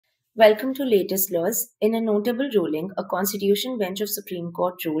Welcome to Latest Laws. In a notable ruling, a constitution bench of Supreme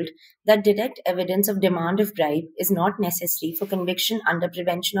Court ruled that direct evidence of demand of bribe is not necessary for conviction under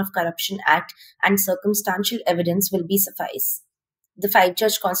Prevention of Corruption Act and circumstantial evidence will be suffice. The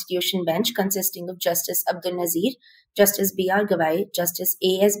five-judge constitution bench consisting of Justice Abdul Nazir, Justice B.R. Gawai, Justice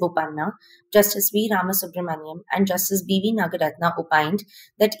A.S. Bopanna, Justice V. Ramasubramaniam, and Justice B.V. Nagaratna opined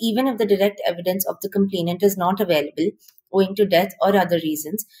that even if the direct evidence of the complainant is not available, owing to death or other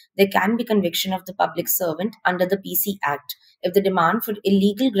reasons, there can be conviction of the public servant under the PC Act if the demand for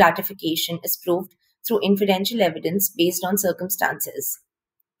illegal gratification is proved through inferential evidence based on circumstances.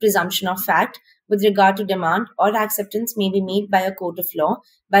 Presumption of fact with regard to demand or acceptance may be made by a court of law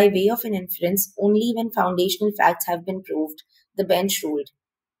by way of an inference only when foundational facts have been proved, the bench ruled.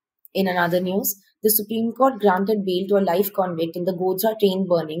 In another news, the Supreme Court granted bail to a life convict in the Godhra Train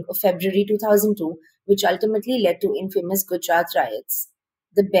Burning of February 2002, which ultimately led to infamous Gujarat riots.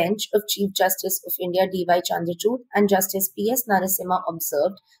 The bench of Chief Justice of India D.Y. Chandrachud and Justice P.S. Narasimha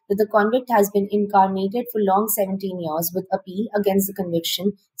observed that the convict has been incarnated for long 17 years with appeal against the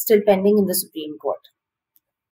conviction still pending in the Supreme Court.